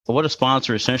what a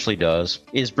sponsor essentially does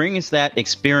is brings that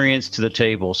experience to the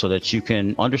table so that you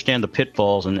can understand the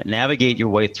pitfalls and navigate your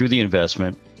way through the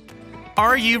investment.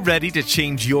 Are you ready to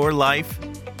change your life?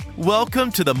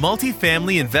 Welcome to the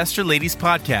Multifamily Investor Ladies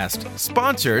Podcast,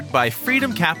 sponsored by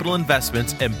Freedom Capital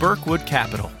Investments and Berkwood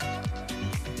Capital.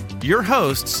 Your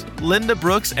hosts, Linda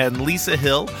Brooks and Lisa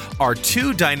Hill, are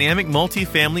two dynamic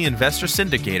multifamily investor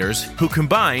syndicators who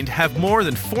combined have more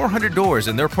than 400 doors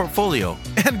in their portfolio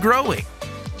and growing.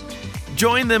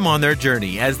 Join them on their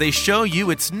journey as they show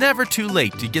you it's never too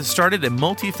late to get started in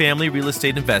multifamily real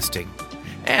estate investing.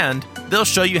 And they'll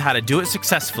show you how to do it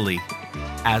successfully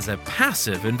as a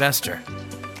passive investor.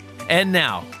 And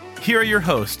now, here are your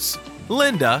hosts,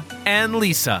 Linda and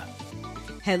Lisa.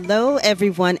 Hello,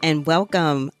 everyone, and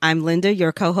welcome. I'm Linda,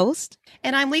 your co-host.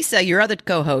 And I'm Lisa, your other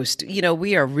co-host.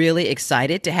 We are really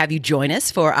excited to have you join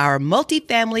us for our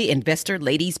Multifamily Investor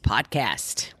Ladies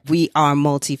podcast. We are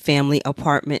multifamily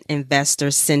apartment investor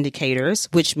syndicators,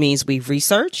 which means we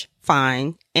research,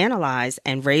 find, analyze,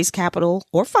 and raise capital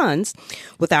or funds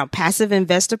with our passive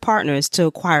investor partners to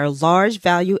acquire large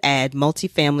value-add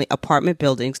multifamily apartment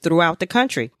buildings throughout the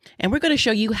country. And we're going to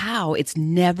show you how it's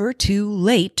never too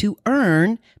late to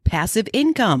earn passive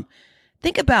income.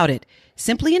 Think about it.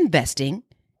 Simply investing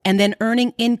and then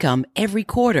earning income every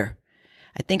quarter.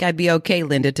 I think I'd be okay,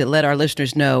 Linda, to let our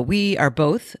listeners know we are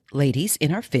both ladies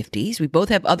in our 50s. We both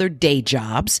have other day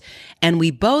jobs, and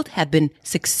we both have been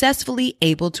successfully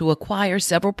able to acquire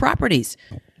several properties.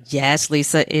 Yes,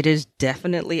 Lisa, it is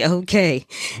definitely okay.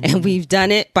 And we've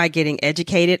done it by getting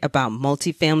educated about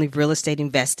multifamily real estate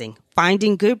investing,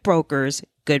 finding good brokers,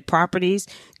 good properties,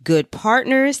 good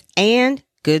partners, and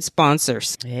good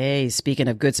sponsors. Hey, speaking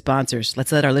of good sponsors,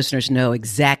 let's let our listeners know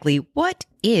exactly what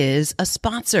is a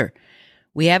sponsor.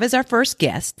 We have as our first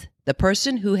guest, the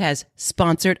person who has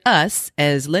sponsored us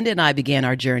as Linda and I began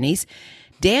our journeys,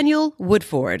 Daniel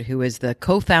Woodford, who is the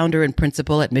co-founder and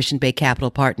principal at Mission Bay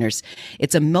Capital Partners.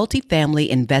 It's a multifamily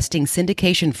investing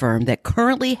syndication firm that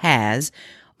currently has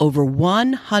over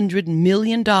 $100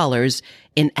 million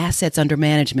in assets under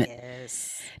management.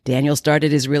 Daniel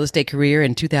started his real estate career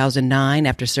in 2009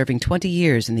 after serving 20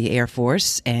 years in the Air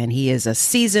Force, and he is a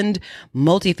seasoned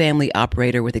multifamily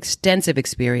operator with extensive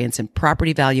experience in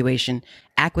property valuation,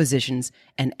 acquisitions,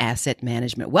 and asset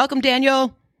management. Welcome,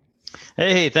 Daniel.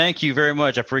 Hey, thank you very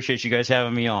much. I appreciate you guys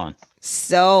having me on.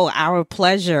 So, our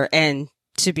pleasure. And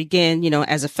to begin,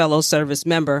 as a fellow service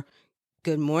member,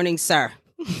 good morning, sir.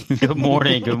 Good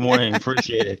morning. Good morning.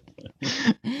 Appreciate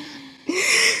it.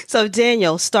 So,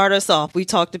 Daniel, start us off. We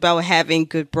talked about having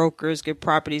good brokers, good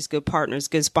properties, good partners,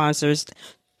 good sponsors.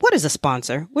 What is a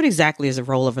sponsor? What exactly is the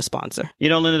role of a sponsor?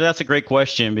 Linda, that's a great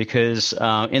question because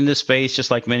in this space,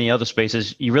 just like many other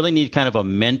spaces, you really need kind of a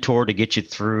mentor to get you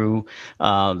through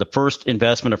the first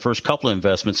investment or first couple of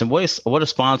investments. And what a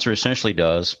sponsor essentially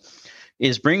does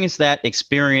is brings that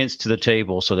experience to the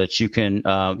table so that you can,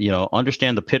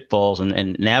 understand the pitfalls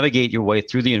and navigate your way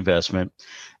through the investment,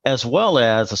 as well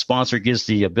as a sponsor gives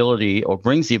the ability or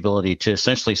brings the ability to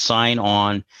essentially sign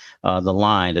on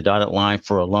the dotted line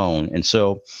for a loan. And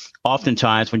so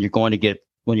oftentimes when you're going to get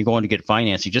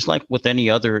financing, just like with any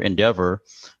other endeavor,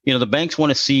 the banks want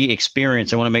to see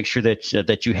experience. They want to make sure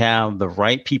that you have the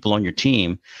right people on your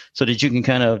team so that you can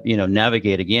kind of,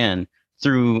 navigate again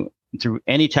through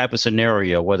any type of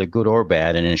scenario, whether good or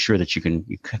bad, and ensure that you can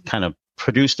kind of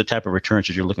produce the type of returns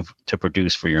that you're looking to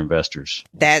produce for your investors.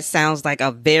 That sounds like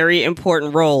a very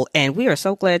important role, and we are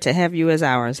so glad to have you as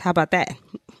ours. How about that?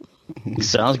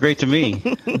 Sounds great to me.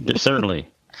 Certainly.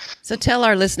 So tell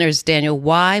our listeners, Daniel,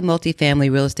 why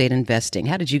multifamily real estate investing?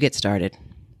 How did you get started?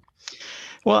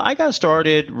 Well, I got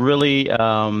started really,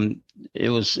 it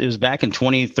was back in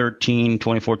 2013,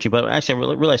 2014, but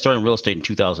actually I started in real estate in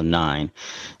 2009.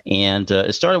 And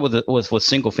it started with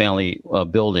single family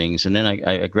buildings. And then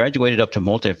I graduated up to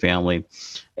multifamily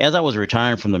as I was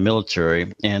retiring from the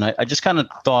military. And I just kind of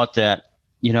thought that,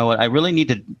 I really need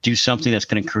to do something that's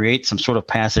going to create some sort of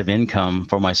passive income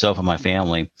for myself and my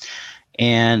family.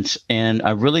 And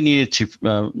I really needed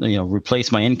to,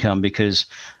 replace my income because,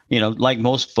 like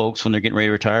most folks, when they're getting ready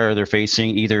to retire, they're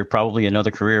facing either probably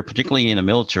another career, particularly in the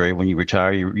military. When you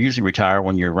retire, you usually retire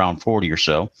when you're around 40 or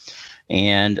so.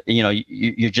 And,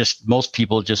 most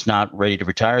people are just not ready to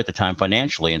retire at the time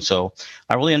financially. And so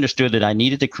I really understood that I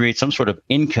needed to create some sort of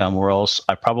income, or else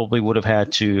I probably would have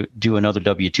had to do another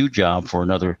W-2 job for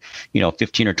another,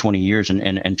 15 or 20 years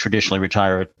and traditionally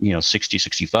retire at, 60,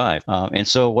 65. And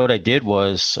so what I did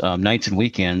was nights and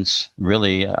weekends,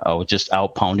 really, I was just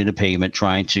out pounding the pavement,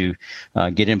 trying to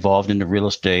get involved in the real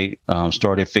estate,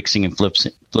 started fixing and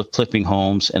flipping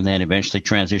homes, and then eventually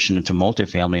transitioned into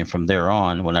multifamily. And from there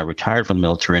on, when I retired from the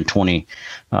military in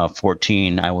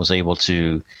 2014, I was able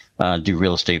to do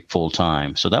real estate full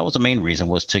time. So that was the main reason,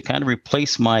 was to kind of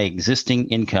replace my existing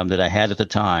income that I had at the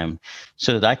time,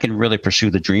 so that I can really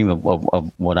pursue the dream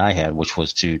of what I had, which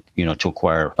was to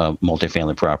acquire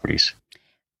multifamily properties.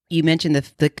 You mentioned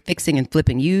the fixing and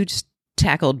flipping. You just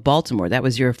tackled Baltimore. That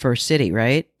was your first city,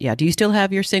 right? Yeah. Do you still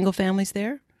have your single families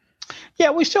there?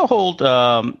 Yeah, we still hold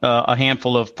a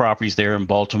handful of properties there in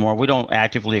Baltimore. We don't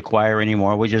actively acquire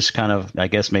anymore. We just kind of, I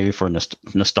guess, maybe for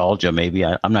nostalgia, maybe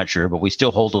I'm not sure, but we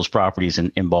still hold those properties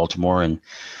in Baltimore. And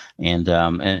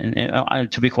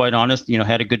to be quite honest,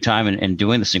 had a good time in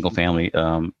doing the single family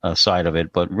side of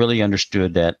it, but really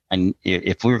understood that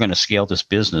if we were going to scale this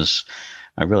business,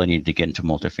 I really needed to get into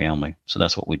multifamily. So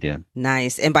that's what we did.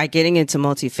 Nice. And by getting into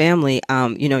multifamily,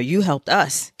 you helped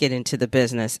us get into the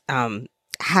business.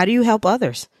 How do you help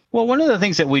others? Well, one of the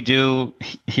things that we do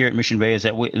here at Mission Bay is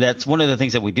that's one of the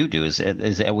things that we do is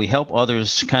that we help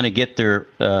others kind of get their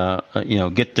to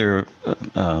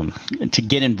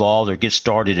get involved or get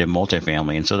started in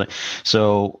multifamily. And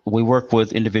so we work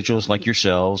with individuals like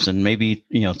yourselves and maybe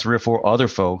 3 or 4 other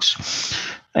folks.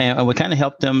 And we kind of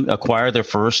help them acquire their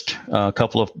first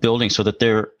couple of buildings so that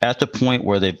they're at the point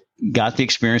where they've got the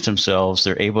experience themselves.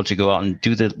 They're able to go out and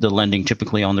do the lending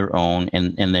typically on their own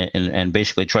and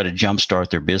basically try to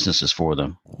jumpstart their businesses for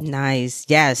them. Nice.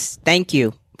 Yes. Thank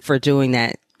you for doing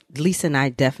that. Lisa and I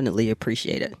definitely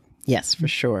appreciate it. Yes, for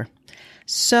sure.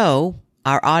 So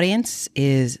our audience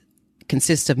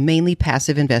consists of mainly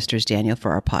passive investors, Daniel,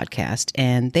 for our podcast,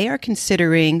 and they are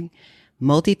considering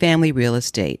multifamily real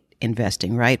estate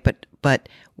investing, right? But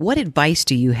what advice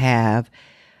do you have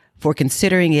for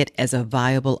considering it as a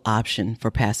viable option for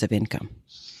passive income?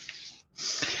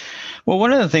 Well,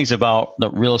 one of the things about the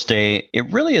real estate,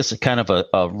 it really is a kind of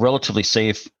a relatively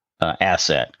safe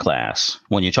asset class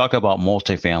when you talk about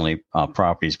multifamily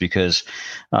properties, because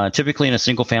typically in a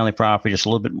single family property, there's a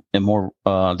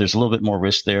little bit more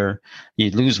risk there.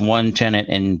 You lose one tenant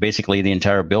and basically the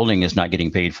entire building is not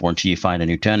getting paid for until you find a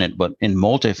new tenant. But in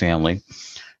multifamily,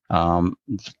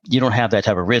 you don't have that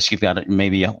type of risk. You've got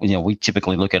maybe, we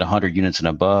typically look at 100 units and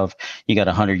above. You got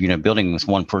a 100-unit building. If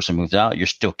one person moves out, you're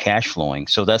still cash flowing.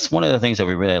 So that's one of the things that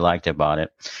we really liked about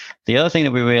it. The other thing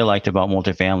that we really liked about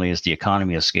multifamily is the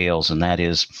economy of scales. And that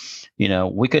is,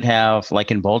 we could have, like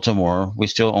in Baltimore, we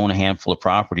still own a handful of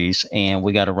properties and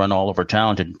we got to run all over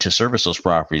town to service those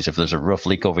properties. If there's a roof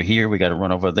leak over here, we got to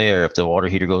run over there. If the water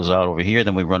heater goes out over here,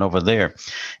 then we run over there.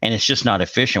 And it's just not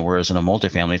efficient. Whereas in a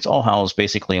multifamily, it's all housed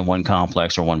basically in one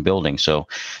complex or one building. So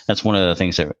that's one of the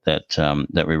things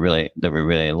that we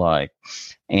really like.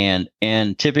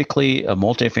 And typically a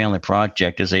multifamily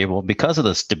project is able, because of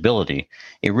the stability,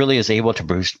 it really is able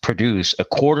to produce a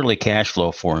quarterly cash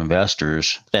flow for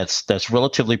investors that's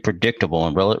relatively predictable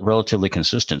and relatively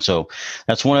consistent. So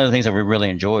that's one of the things that we really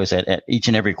enjoy is that at each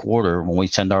and every quarter when we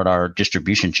send out our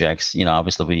distribution checks,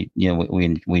 obviously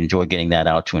we enjoy getting that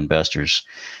out to investors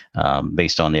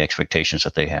based on the expectations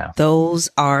that they have. Those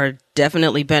are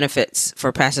definitely benefits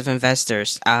for passive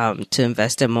investors to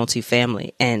invest in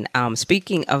multifamily. And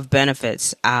speaking of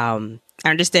benefits, I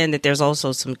understand that there's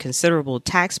also some considerable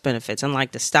tax benefits,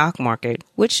 unlike the stock market,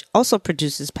 which also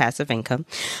produces passive income.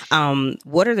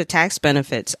 What are the tax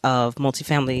benefits of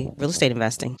multifamily real estate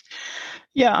investing?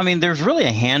 Yeah, I mean, there's really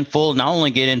a handful. Not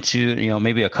only get into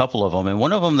maybe a couple of them, and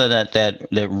one of them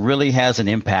that really has an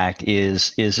impact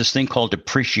is this thing called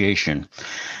depreciation.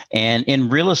 And in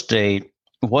real estate,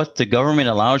 what the government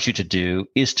allows you to do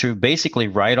is to basically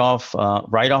write off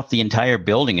the entire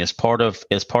building as part of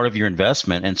your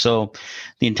investment. And so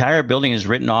the entire building is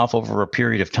written off over a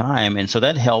period of time, and so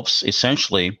that helps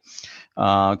essentially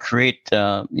create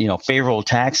favorable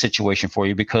tax situation for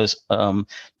you, because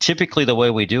typically the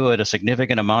way we do it, a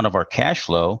significant amount of our cash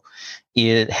flow,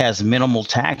 it has minimal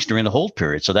tax during the hold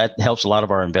period. So that helps a lot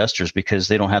of our investors because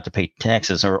they don't have to pay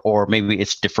taxes, or maybe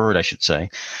it's deferred, I should say,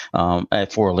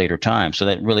 for a later time. So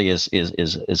that really is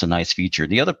a nice feature.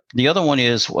 The other one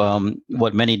is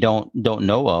what many don't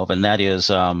know of, and that is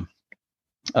a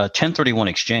 1031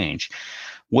 exchange,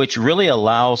 which really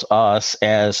allows us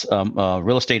as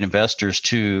real estate investors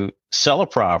to sell a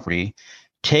property,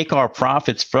 take our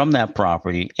profits from that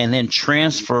property, and then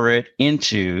transfer it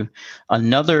into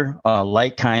another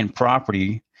like-kind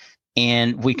property,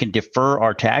 and we can defer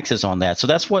our taxes on that. So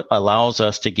that's what allows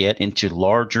us to get into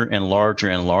larger and larger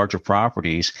and larger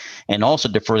properties, and also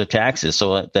defer the taxes,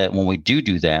 so that when we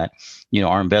do that,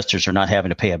 our investors are not having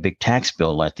to pay a big tax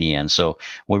bill at the end. So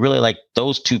we really like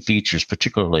those two features,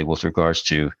 particularly with regards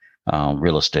to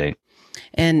real estate.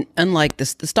 And unlike the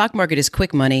stock market is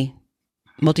quick money,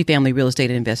 multifamily real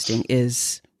estate investing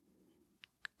is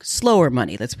slower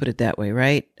money. Let's put it that way,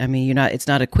 right? I mean, it's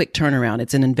not a quick turnaround.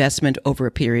 It's an investment over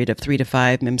a period of 3 to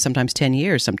 5, and sometimes 10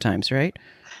 years sometimes, right?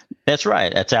 That's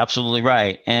right. That's absolutely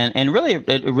right. And really,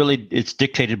 it's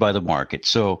dictated by the market.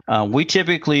 So we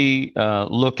typically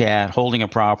look at holding a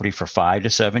property for 5 to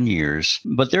 7 years.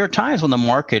 But there are times when the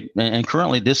market, and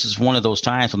currently this is one of those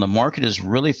times when the market is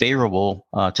really favorable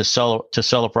to sell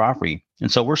a property.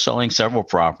 And so we're selling several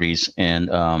properties and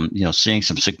seeing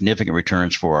some significant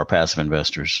returns for our passive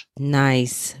investors.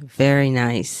 Nice. Very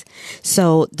nice.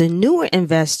 So the newer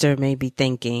investor may be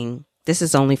thinking, this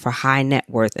is only for high net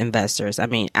worth investors. I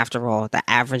mean, after all, the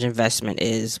average investment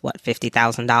is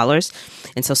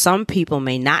 $50,000. And so some people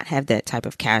may not have that type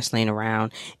of cash laying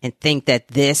around and think that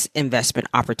this investment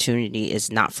opportunity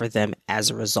is not for them as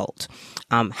a result.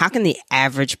 How can the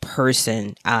average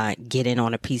person get in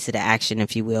on a piece of the action,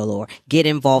 if you will, or get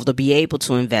involved or be able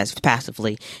to invest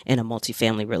passively in a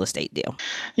multifamily real estate deal?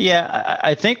 Yeah,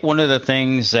 I think one of the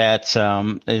things that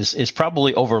is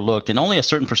probably overlooked, and only a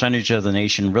certain percentage of the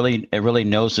nation really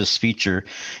knows this feature,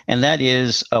 and that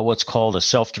is what's called a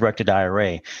self-directed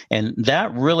IRA. And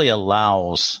that really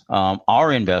allows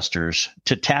our investors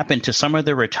to tap into some of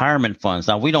their retirement funds.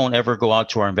 Now, we don't ever go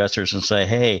out to our investors and say,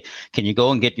 hey, can you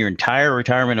go and get your entire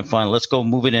retirement fund? Let's go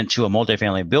move it into a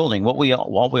multifamily building. What we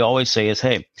always say is,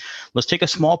 hey, let's take a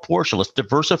small portion. Let's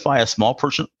diversify a small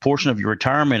portion of your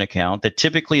retirement account that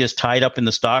typically is tied up in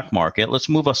the stock market. Let's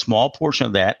move a small portion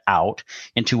of that out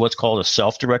into what's called a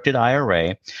self-directed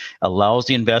IRA. Allows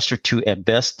the investor to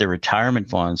invest their retirement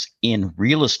funds in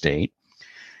real estate.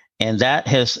 And that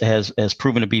has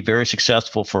proven to be very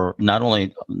successful for not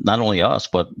only us,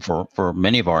 but for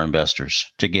many of our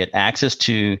investors to get access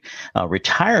to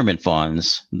retirement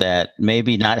funds that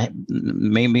maybe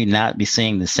not be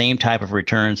seeing the same type of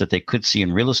returns that they could see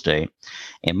in real estate,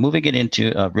 and moving it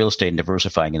into real estate and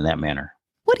diversifying in that manner.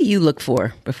 What do you look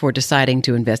for before deciding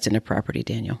to invest in a property,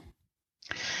 Daniel?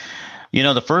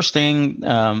 The first thing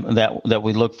that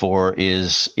we look for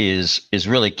is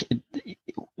really,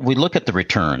 we look at the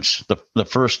returns. The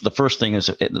first thing is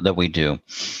that we do.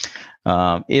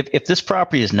 If this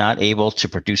property is not able to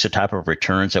produce the type of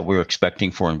returns that we're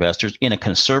expecting for investors in a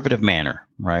conservative manner,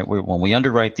 right? When we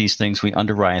underwrite these things, we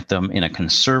underwrite them in a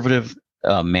conservative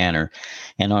manner,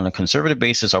 and on a conservative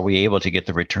basis, are we able to get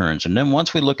the returns? And then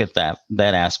once we look at that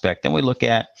aspect, then we look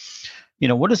at,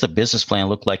 what does the business plan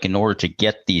look like in order to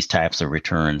get these types of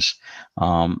returns?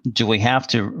 Do we have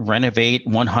to renovate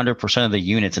 100% of the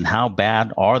units, and how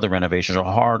bad are the renovations, or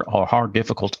how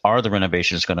difficult are the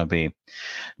renovations going to be?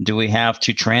 Do we have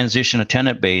to transition a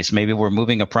tenant base? Maybe we're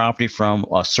moving a property from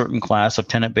a certain class of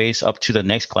tenant base up to the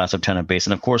next class of tenant base.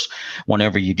 And of course,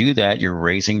 whenever you do that, you're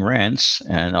raising rents,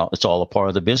 and it's all a part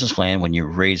of the business plan. When you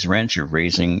raise rents, you're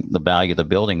raising the value of the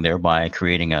building, thereby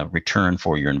creating a return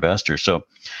for your investors. So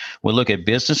we look at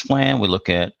business plan, we look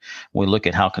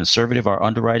at how conservative our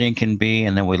underwriting can be,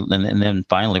 and then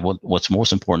finally, what's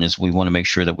most important is we want to make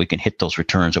sure that we can hit those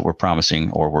returns that we're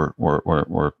promising, or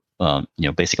we're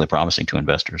basically promising to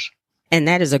investors. And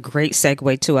that is a great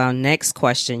segue to our next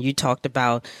question. You talked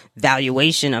about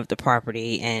valuation of the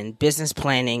property and business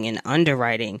planning and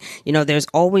underwriting. There's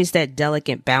always that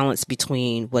delicate balance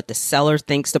between what the seller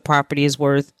thinks the property is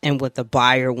worth and what the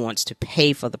buyer wants to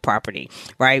pay for the property,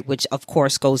 right? Which of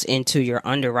course goes into your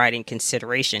underwriting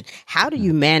consideration. How do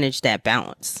you manage that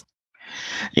balance?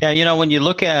 Yeah, when you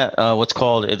look at what's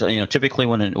called, typically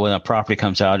when a property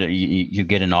comes out, you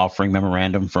get an offering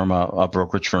memorandum from a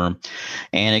brokerage firm,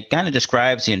 and it kind of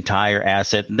describes the entire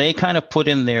asset. They kind of put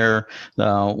in there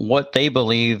what they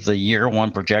believe the year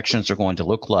one projections are going to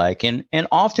look like, and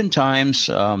oftentimes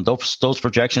those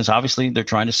projections, obviously, they're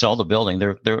trying to sell the building.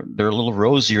 They're a little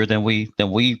rosier than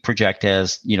we project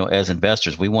as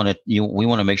investors. We want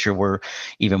to make sure we're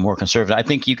even more conservative. I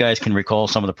think you guys can recall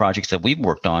some of the projects that we've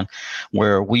worked on,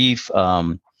 where we've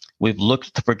looked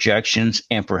at the projections,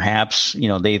 and perhaps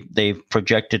they've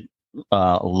projected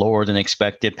lower than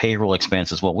expected payroll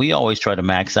expenses. Well, we always try to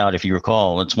max out. If you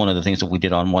recall, it's one of the things that we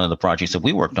did on one of the projects that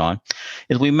we worked on,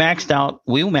 is we max out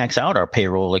our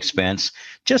payroll expense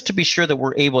just to be sure that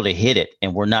we're able to hit it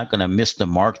and we're not going to miss the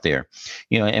mark there.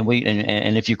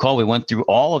 And if you recall, we went through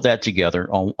all of that together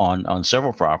on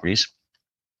several properties.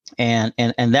 And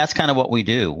that's kind of what we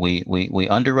do. We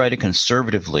underwrite it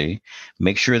conservatively,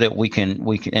 make sure that we can,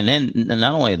 and then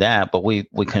not only that, but we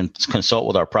can consult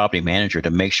with our property manager to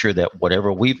make sure that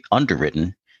whatever we've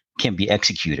underwritten can be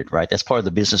executed, right? That's part of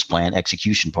the business plan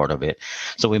execution part of it.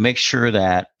 So we make sure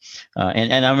that,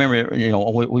 and I remember,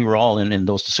 we were all in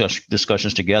those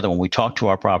discussions together when we talked to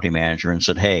our property manager and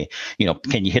said, hey,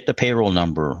 can you hit the payroll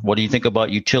number? What do you think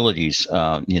about utilities?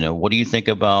 What do you think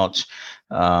about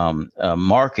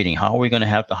marketing? What are we going to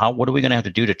have to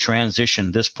do to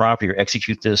transition this property or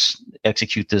execute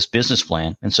this business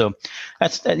plan? And so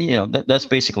that's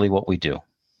basically what we do.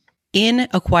 In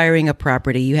acquiring a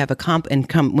property, you have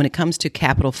when it comes to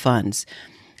capital funds,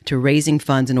 to raising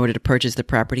funds in order to purchase the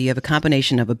property, you have a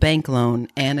combination of a bank loan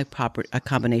and a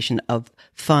combination of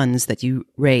funds that you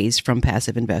raise from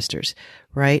passive investors,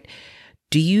 right?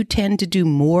 Do you tend to do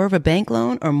more of a bank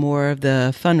loan or more of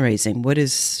the fundraising?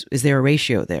 Is there a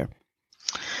ratio there?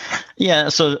 Yeah,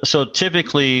 so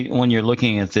typically when you're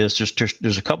looking at this,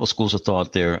 there's a couple schools of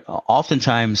thought there.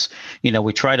 Oftentimes,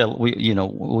 we try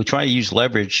to use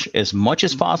leverage as much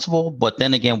as possible, but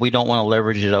then again, we don't want to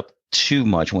leverage it up too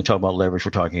much. When we talk about leverage,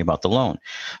 we're talking about the loan,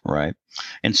 right?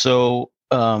 And so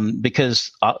because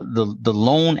the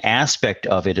loan aspect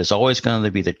of it is always going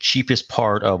to be the cheapest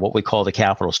part of what we call the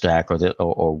capital stack,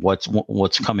 or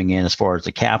what's coming in as far as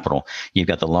the capital. You've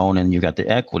got the loan and you've got the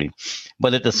equity,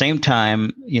 but at the same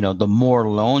time, the more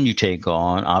loan you take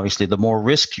on, obviously the more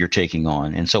risk you're taking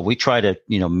on, and so we try to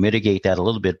mitigate that a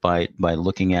little bit by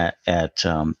looking at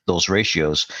those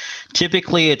ratios.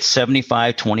 Typically, it's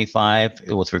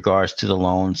 75-25 with regards to the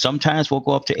loan. Sometimes we'll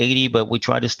go up to 80, but we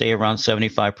try to stay around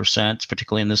 75%.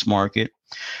 Particularly in this market.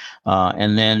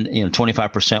 And then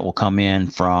 25% will come in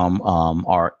from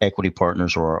our equity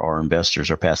partners or our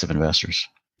investors or passive investors.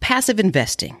 Passive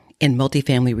investing in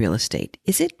multifamily real estate,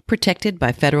 is it protected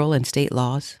by federal and state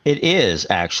laws? It is,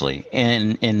 actually.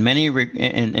 And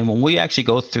when we actually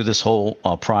go through this whole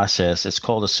process, it's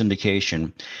called a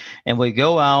syndication. And we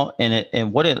go out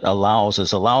and what it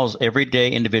allows everyday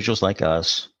individuals like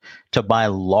us to buy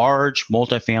large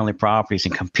multifamily properties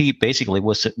and compete basically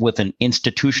with an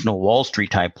institutional Wall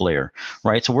Street type player,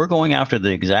 right? So we're going after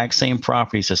the exact same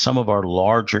properties as some of our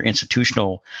larger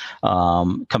institutional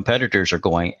competitors are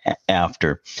going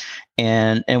after.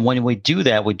 And when we do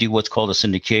that, we do what's called a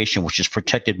syndication, which is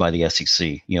protected by the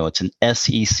SEC. It's an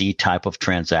SEC type of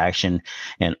transaction,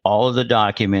 and all of the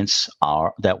documents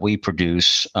that we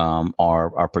produce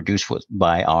are produced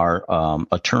by our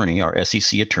attorney, our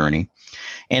SEC attorney.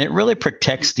 And it really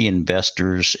protects the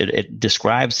investors. It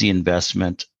describes the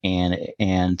investment and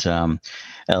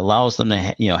allows them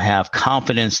to have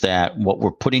confidence that what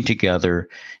we're putting together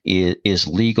is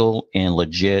legal and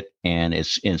legit, and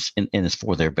it's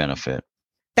for their benefit.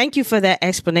 Thank you for that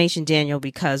explanation, Daniel,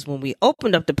 because when we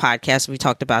opened up the podcast, we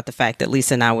talked about the fact that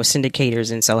Lisa and I were syndicators.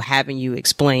 And so having you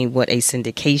explain what a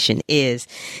syndication is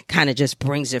kind of just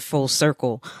brings it full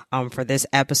circle for this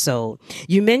episode.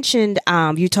 You mentioned,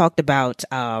 you talked about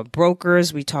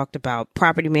brokers. We talked about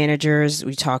property managers.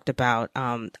 We talked about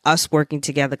us working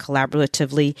together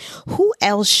collaboratively. Who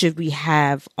else should we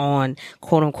have on,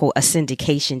 quote unquote, a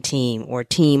syndication team or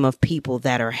team of people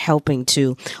that are helping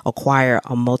to acquire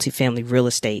a multifamily real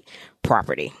estate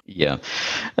property? Yeah.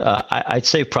 I'd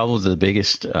say probably the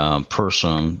biggest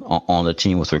person on the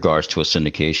team with regards to a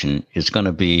syndication is going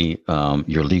to be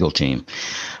your legal team.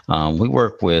 We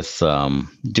work with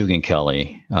Dugan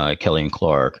Kelly, Kelly and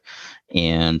Clark,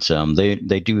 and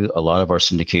they do a lot of our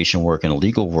syndication work and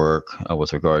legal work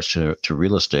with regards to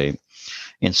real estate.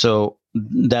 And so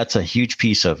that's a huge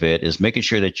piece of it, is making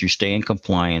sure that you stay in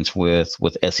compliance with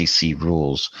SEC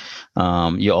rules.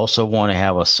 You also want to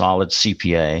have a solid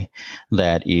CPA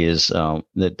that is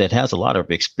that has a lot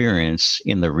of experience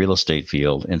in the real estate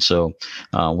field. And so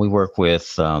we work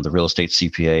with the real estate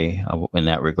CPA in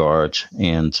that regard.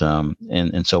 And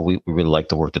so we really like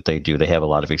the work that they do. They have a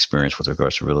lot of experience with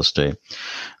regards to real estate.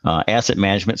 Asset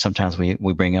management, sometimes we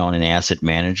bring on an asset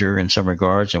manager in some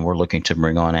regards, and we're looking to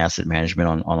bring on asset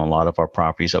management on a lot of our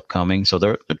properties upcoming. So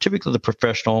they're typically the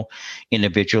professional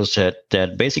individuals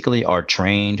that basically are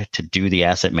trained to do the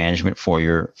asset management for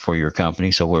your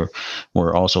company. So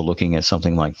we're also looking at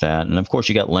something like that. And of course,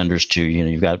 you got lenders too.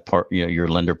 You've got your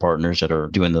lender partners that are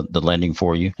doing the lending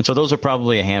for you. And so those are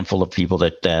probably a handful of people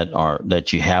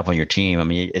that you have on your team. I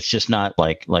mean, it's just not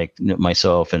like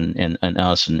myself and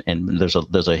us. And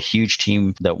there's a huge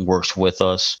team that works with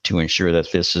us to ensure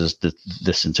that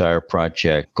this entire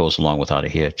project goes along without a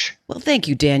hitch. Well, thank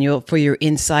you, Daniel, for your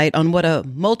insight on what a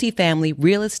multifamily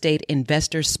real estate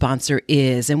investor sponsor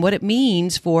is and what it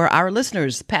means for our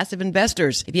listeners, passive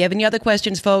investors. If you have any other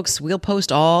questions, folks, we'll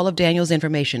post all of Daniel's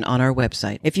information on our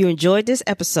website. If you enjoyed this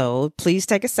episode, please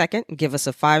take a second and give us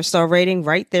a 5-star rating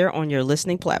right there on your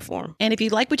listening platform. And if you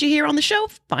like what you hear on the show,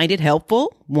 find it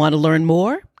helpful, want to learn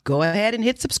more, go ahead and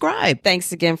hit subscribe.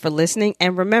 Thanks again for listening.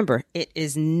 And remember, it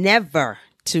is never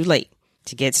too late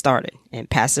to get started in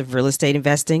passive real estate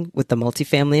investing with the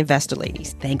Multifamily Investor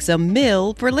Ladies. Thanks a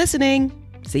mil for listening.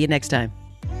 See you next time.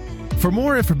 For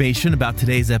more information about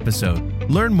today's episode,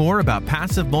 learn more about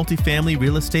passive multifamily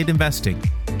real estate investing,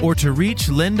 or to reach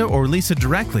Linda or Lisa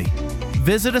directly,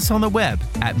 visit us on the web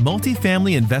at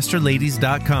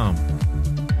multifamilyinvestorladies.com.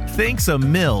 Thanks a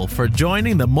mil for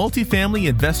joining the Multifamily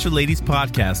Investor Ladies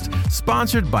podcast,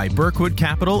 sponsored by Berkwood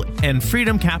Capital and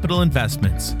Freedom Capital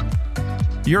Investments.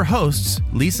 Your hosts,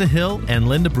 Lisa Hill and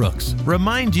Linda Brooks,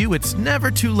 remind you it's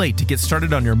never too late to get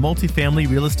started on your multifamily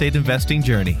real estate investing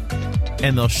journey,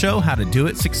 and they'll show how to do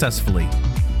it successfully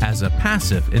as a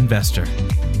passive investor.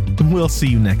 We'll see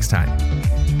you next time.